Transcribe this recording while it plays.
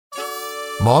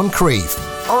Moncrief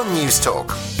on News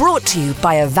Talk. Brought to you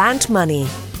by Avant Money.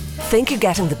 Think you're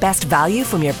getting the best value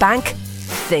from your bank?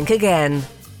 Think again.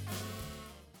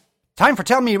 Time for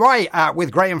Tell Me Why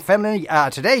with Graham Finlay.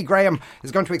 Today, Graham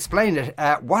is going to explain it.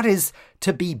 What is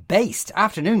to be based?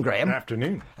 Afternoon, Graham.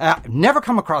 Afternoon. Never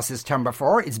come across this term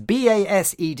before. It's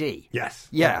BASED. Yes.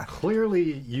 Yeah. Well,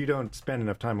 clearly, you don't spend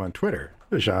enough time on Twitter,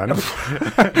 Sean,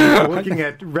 looking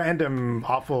at random,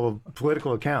 awful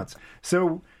political accounts.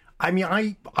 So, I mean,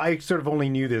 I sort of only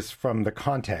knew this from the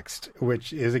context,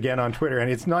 which is, again, on Twitter. And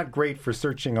it's not great for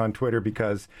searching on Twitter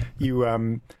because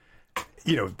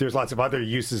there's lots of other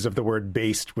uses of the word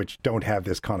based which don't have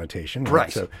this connotation.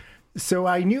 Right. So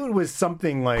I knew it was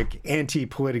something like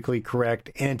anti-politically correct,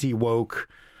 anti-woke.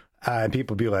 And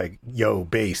people be like, yo,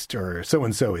 based, or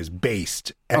so-and-so is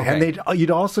based. And you'd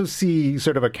also see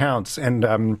sort of accounts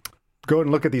and go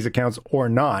and look at these accounts or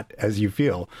not, as you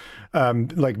feel,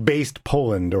 like based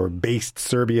Poland or based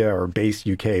Serbia or based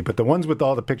UK. But the ones with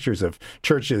all the pictures of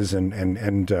churches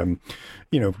and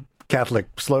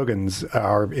Catholic slogans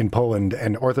are in Poland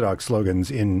and Orthodox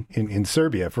slogans in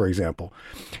Serbia, for example.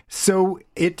 So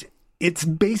it's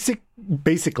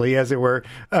basically, as it were,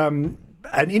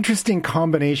 an interesting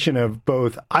combination of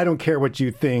both. I don't care what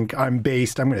you think. I'm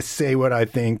based. I'm going to say what I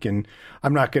think, and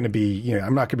I'm not going to be,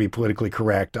 I'm not going to be politically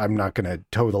correct. I'm not going to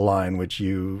toe the line, which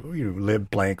you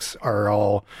lib blanks are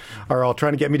all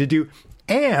trying to get me to do.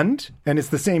 And it's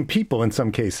the same people in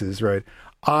some cases, right?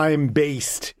 I'm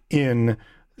based in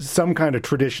some kind of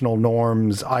traditional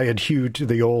norms. I adhere to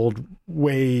the old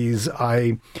ways.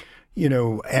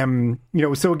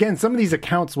 So again, some of these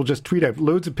accounts will just tweet out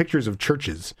loads of pictures of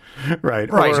churches, right?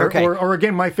 Or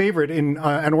again, my favorite, in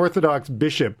an Orthodox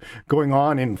bishop going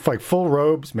on in like full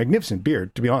robes, magnificent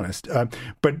beard, to be honest.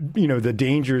 But the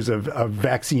dangers of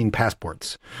vaccine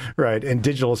passports, right? And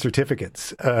digital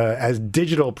certificates as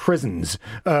digital prisons.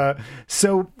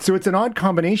 So it's an odd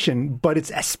combination, but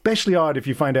it's especially odd if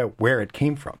you find out where it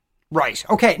came from. Right.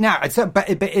 Okay. Now, but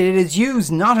it is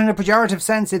used not in a pejorative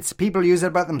sense. It's people use it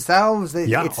about themselves.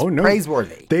 It's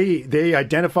praiseworthy. They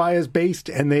identify as based,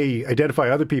 and they identify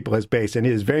other people as based, and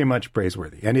it is very much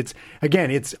praiseworthy. And it's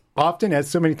often, as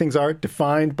so many things are,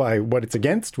 defined by what it's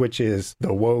against, which is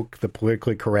the woke, the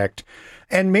politically correct,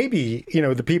 and maybe,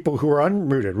 the people who are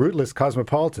unrooted, rootless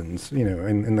cosmopolitans,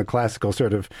 in the classical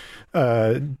sort of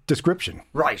description.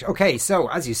 Right. Okay. So,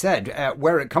 as you said,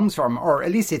 where it comes from, or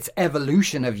at least its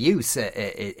evolution of use,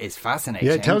 is fascinating.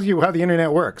 Yeah, it tells you how the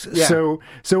internet works. Yeah.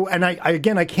 So, and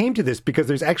I came to this because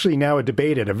there's actually now a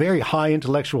debate at a very high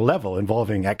intellectual level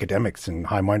involving academics and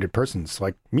high-minded persons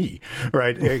like me,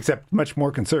 right? Except much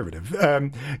more conservative,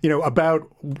 about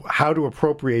how to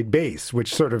appropriate base,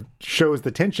 which sort of shows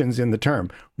the tensions in the term.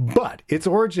 But its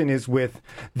origin is with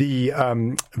the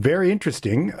very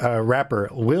interesting rapper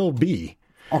Lil B.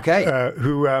 Okay.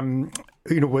 Who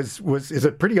is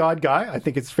a pretty odd guy. I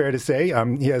think it's fair to say.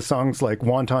 He has songs like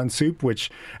Wonton Soup,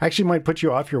 which actually might put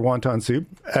you off your wonton soup.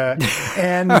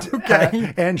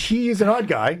 And he is an odd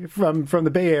guy from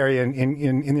the Bay Area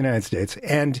in the United States.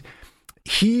 And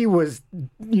he was,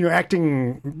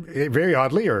 acting very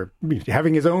oddly or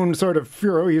having his own sort of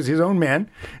furor. He was his own man,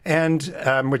 and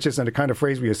which isn't a kind of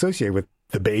phrase we associate with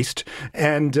the based.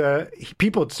 And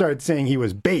people started saying he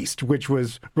was based, which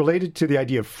was related to the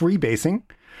idea of freebasing,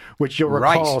 which you'll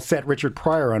recall set Richard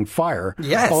Pryor on fire.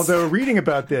 Yes. Although reading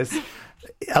about this,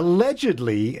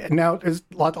 allegedly, now there's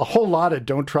a whole lot of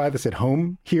don't try this at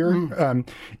home here.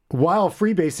 While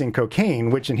freebasing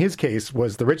cocaine, which in his case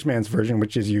was the rich man's version,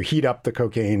 which is you heat up the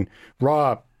cocaine,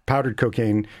 raw powdered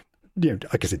cocaine,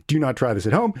 like I said, do not try this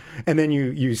at home. And then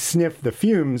you sniff the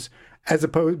fumes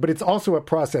but it's also a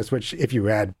process which, if you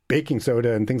add baking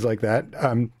soda and things like that,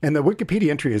 and the Wikipedia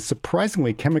entry is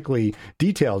surprisingly chemically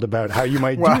detailed about how you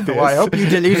might do this. Well, I hope you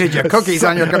deleted your cookies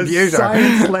on your computer. A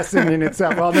science lesson in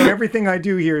itself. Although everything I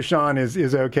do here, Sean, is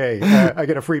okay. I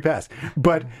get a free pass.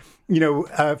 But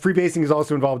freebasing is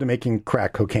also involved in making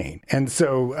crack cocaine. And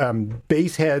so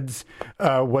base heads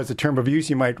was a term of use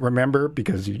you might remember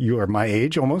because you are my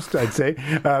age almost, I'd say.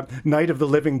 Night of the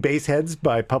Living Base Heads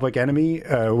by Public Enemy,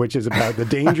 which is about the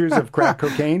dangers of crack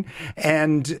cocaine.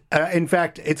 And in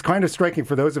fact, it's kind of striking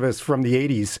for those of us from the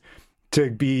 80s to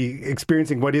be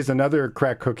experiencing what is another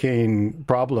crack cocaine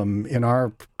problem in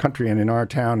our country and in our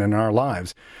town and in our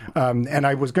lives. And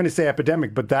I was going to say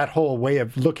epidemic, but that whole way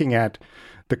of looking at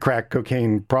the crack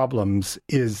cocaine problems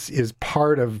is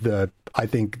part of I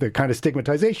think the kind of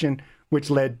stigmatization which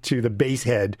led to the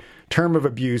basehead term of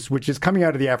abuse, which is coming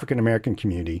out of the African American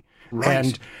community. Right.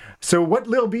 And so what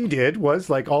Lil B did was,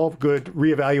 like all good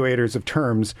reevaluators of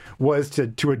terms, was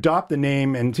to adopt the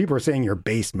name, and people are saying you're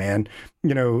based, man.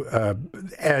 To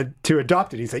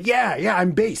adopt it, he said, yeah,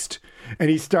 I'm based. And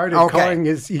he started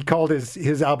he called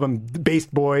his album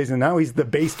Based Boys, and now he's the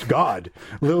Based God.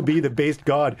 Lil B, the Based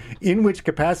God, in which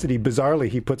capacity, bizarrely,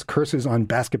 he puts curses on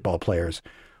basketball players.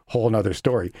 Whole nother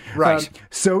story. Right.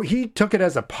 So he took it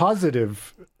as a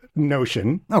positive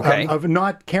notion of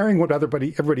not caring what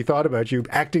everybody thought about you,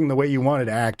 acting the way you wanted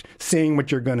to act, saying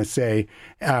what you're going to say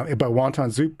about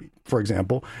wonton soup, for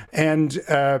example, and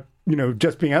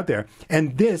just being out there.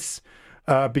 And this,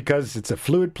 because it's a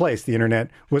fluid place, the internet,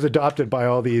 was adopted by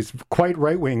all these quite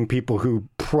right-wing people who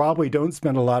probably don't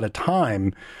spend a lot of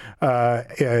time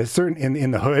certain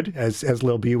in the hood, as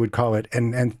Lil B would call it,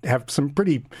 and have some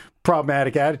pretty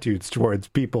problematic attitudes towards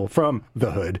people from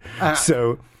the hood.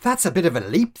 So that's a bit of a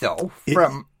leap, though,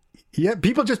 yeah,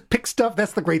 people just pick stuff.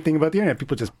 That's the great thing about the internet.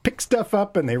 People just pick stuff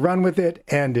up and they run with it.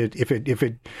 And if it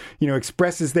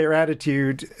expresses their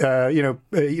attitude,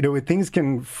 things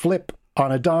can flip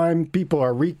on a dime. People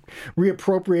are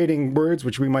reappropriating words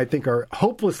which we might think are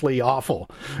hopelessly awful,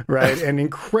 right, and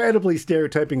incredibly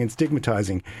stereotyping and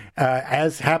stigmatizing,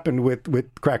 as happened with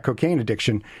crack cocaine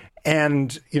addiction.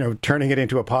 And, turning it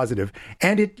into a positive.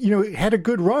 And it had a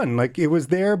good run. Like, it was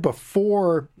there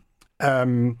before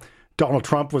Donald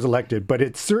Trump was elected, but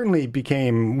it certainly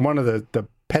became one of the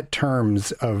pet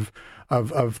terms of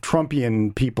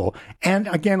Trumpian people. And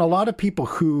again, a lot of people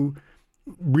who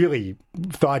really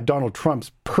thought Donald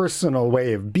Trump's personal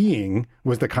way of being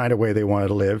was the kind of way they wanted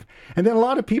to live. And then a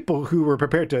lot of people who were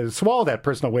prepared to swallow that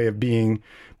personal way of being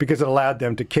because it allowed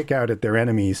them to kick out at their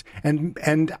enemies.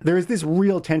 And there is this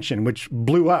real tension, which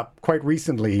blew up quite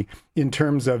recently in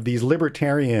terms of these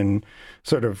libertarian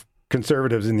sort of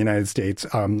conservatives in the United States,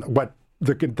 what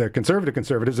the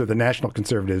conservatives or the national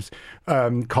conservatives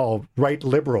call right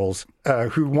liberals,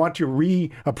 who want to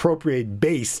reappropriate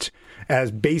based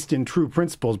as based in true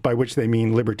principles, by which they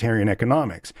mean libertarian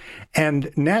economics.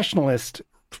 And nationalist,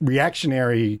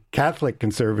 reactionary Catholic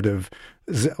conservative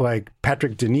like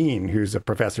Patrick Deneen, who's a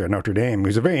professor at Notre Dame,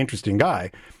 who's a very interesting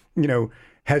guy,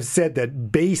 has said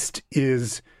that based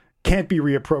can't be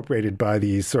reappropriated by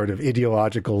these sort of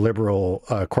ideological liberal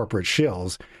corporate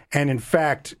shills, and in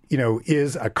fact,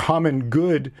 is a common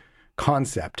good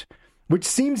concept, which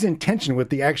seems in tension with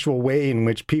the actual way in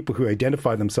which people who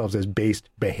identify themselves as based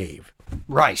behave.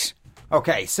 Right.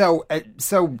 Okay. So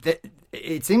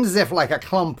it seems as if like a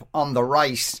clump on the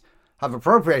right have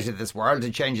appropriated this word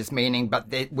to change its meaning, but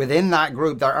within that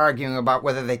group, they're arguing about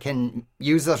whether they can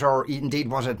use it or indeed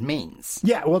what it means.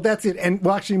 Yeah, well, that's it. And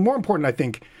well, actually, more important, I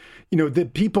think, the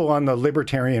people on the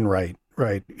libertarian right,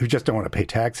 who just don't want to pay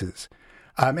taxes,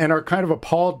 and are kind of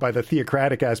appalled by the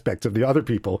theocratic aspects of the other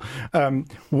people,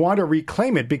 want to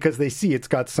reclaim it because they see it's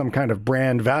got some kind of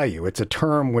brand value. It's a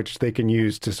term which they can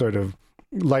use to sort of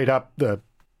light up the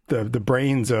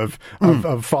brains of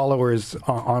followers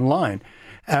online.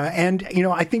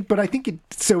 I think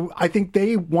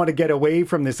they want to get away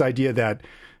from this idea that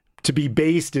to be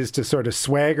based is to sort of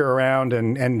swagger around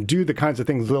and do the kinds of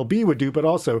things Lil B would do, but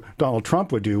also Donald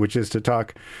Trump would do, which is to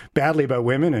talk badly about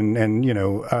women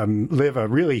and live a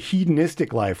really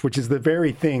hedonistic life, which is the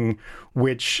very thing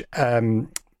which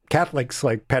Catholics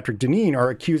like Patrick Deneen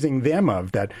are accusing them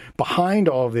of, that behind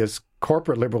all of this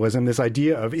corporate liberalism, this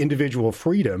idea of individual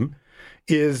freedom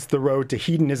is the road to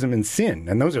hedonism and sin.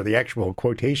 And those are the actual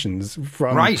quotations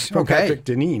from Patrick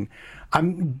Deneen.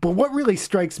 But what really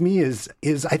strikes me is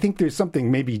I think there's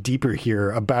something maybe deeper here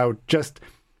about just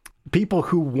people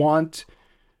who want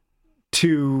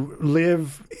to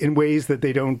live in ways that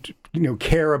they don't,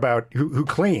 care about, who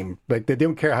claim like they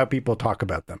don't care how people talk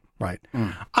about them, right?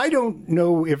 I don't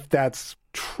know if that's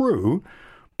true,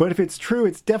 but if it's true,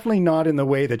 it's definitely not in the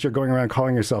way that you're going around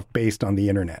calling yourself based on the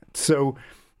internet. So,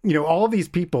 all these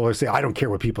people are saying, I don't care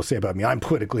what people say about me. I'm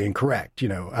politically incorrect,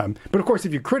 But of course,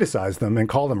 if you criticize them and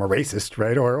call them a racist,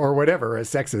 right, or whatever, a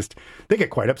sexist, they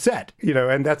get quite upset,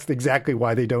 and that's exactly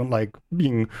why they don't like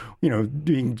being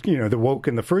the woke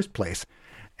in the first place.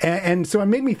 And so it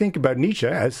made me think about Nietzsche,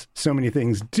 as so many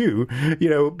things do,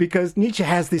 because Nietzsche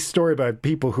has this story about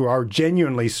people who are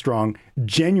genuinely strong,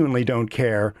 genuinely don't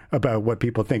care about what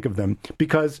people think of them,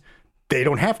 because they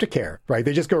don't have to care, right?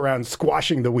 They just go around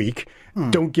squashing the weak,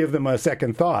 don't give them a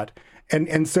second thought.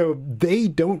 And so they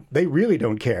really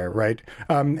don't care, right?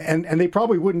 And they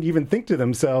probably wouldn't even think to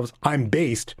themselves, I'm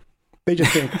based. They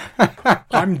just think,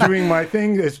 I'm doing my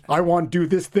thing. I want to do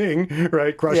this thing,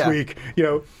 right? Crush weak,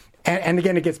 And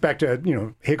again, it gets back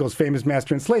to, Hegel's famous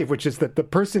master and slave, which is that the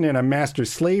person in a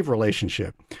master-slave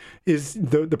relationship is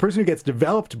the person who gets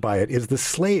developed by it is the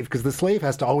slave, because the slave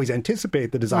has to always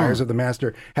anticipate the desires of the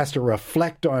master, has to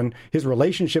reflect on his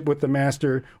relationship with the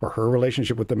master or her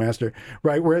relationship with the master,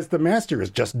 right? Whereas the master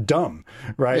is just dumb,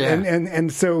 right? Yeah.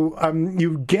 And so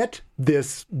you get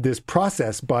this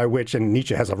process by which, and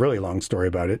Nietzsche has a really long story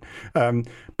about it,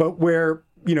 but where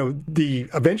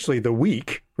eventually the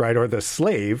weak, right, or the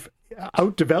slave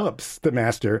outdevelops the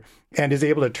master and is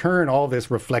able to turn all this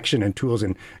reflection and tools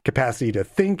and capacity to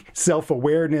think,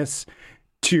 self-awareness,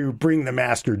 to bring the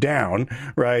master down,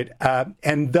 right,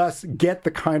 and thus get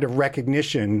the kind of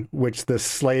recognition which the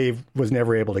slave was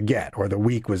never able to get, or the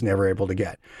weak was never able to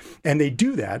get. And they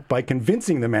do that by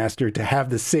convincing the master to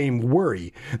have the same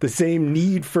worry, the same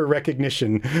need for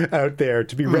recognition out there,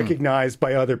 to be recognized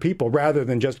by other people, rather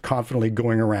than just confidently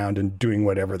going around and doing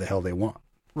whatever the hell they want.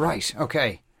 Right,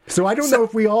 okay. So I don't know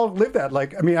if we all live that.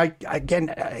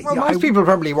 Most people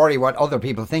probably worry what other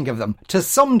people think of them. To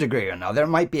some degree or another, there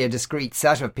might be a discrete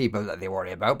set of people that they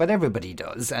worry about, but everybody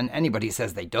does. And anybody who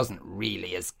says they doesn't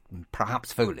really is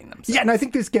perhaps fooling themselves. Yeah, and I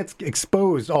think this gets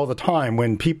exposed all the time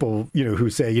when people, who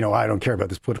say, I don't care about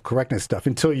this political correctness stuff,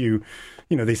 until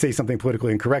they say something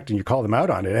politically incorrect and you call them out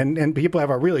on it. And people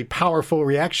have a really powerful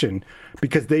reaction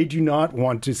because they do not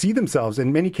want to see themselves.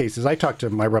 In many cases, I talk to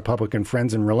my Republican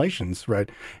friends and relations, right?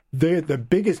 The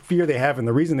biggest fear they have, and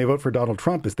the reason they vote for Donald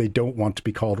Trump, is they don't want to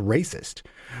be called racist,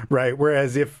 right?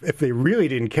 Whereas if they really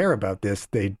didn't care about this,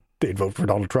 they'd vote for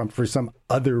Donald Trump for some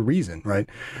other reason, right?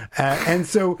 And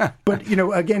so, but,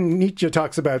 again, Nietzsche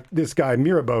talks about this guy,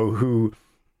 Mirabeau, who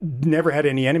never had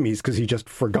any enemies because he just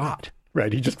forgot.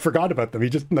 Right, he just forgot about them. He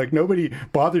just nobody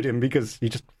bothered him because he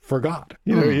just forgot.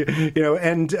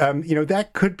 That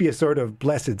could be a sort of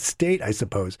blessed state, I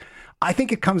suppose. I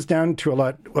think it comes down to a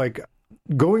lot like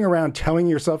going around telling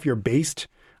yourself you're based.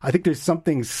 I think there's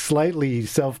something slightly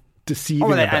self-deceiving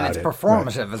about it. And it's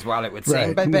performative as well, it would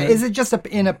seem. Right. But is it just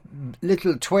in a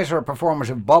little Twitter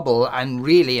performative bubble, and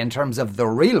really in terms of the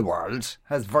real world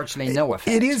has virtually no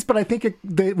effect? It is, but I think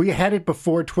we had it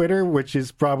before Twitter, which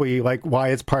is probably like why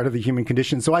it's part of the human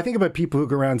condition. So I think about people who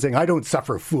go around saying, I don't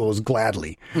suffer fools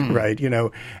gladly, right?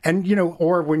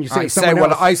 Or when you say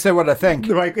I say what I think.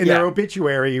 Like in their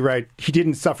obituary, right, he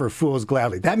didn't suffer fools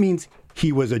gladly. That means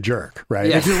he was a jerk, right?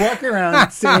 Yes. If you're walking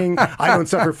around saying, I don't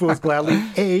suffer fools gladly,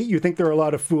 A, you think there are a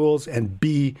lot of fools, and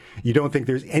B, you don't think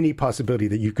there's any possibility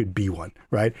that you could be one,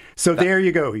 right? So there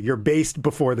you go. You're based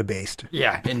before the based.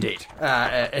 Yeah, indeed.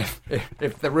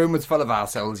 If the room was full of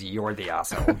assholes, you're the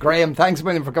asshole. Graham, thanks a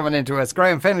million for coming into us.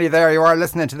 Graham Finlay, there you are,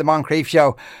 listening to the Moncrief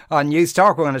Show on News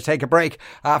Talk. We're going to take a break.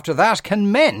 After that,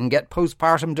 can men get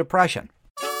postpartum depression?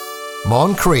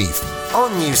 Moncrief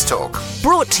on News Talk.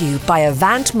 Brought to you by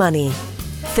Avant Money.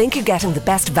 Think you're getting the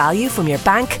best value from your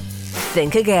bank?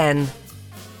 Think again.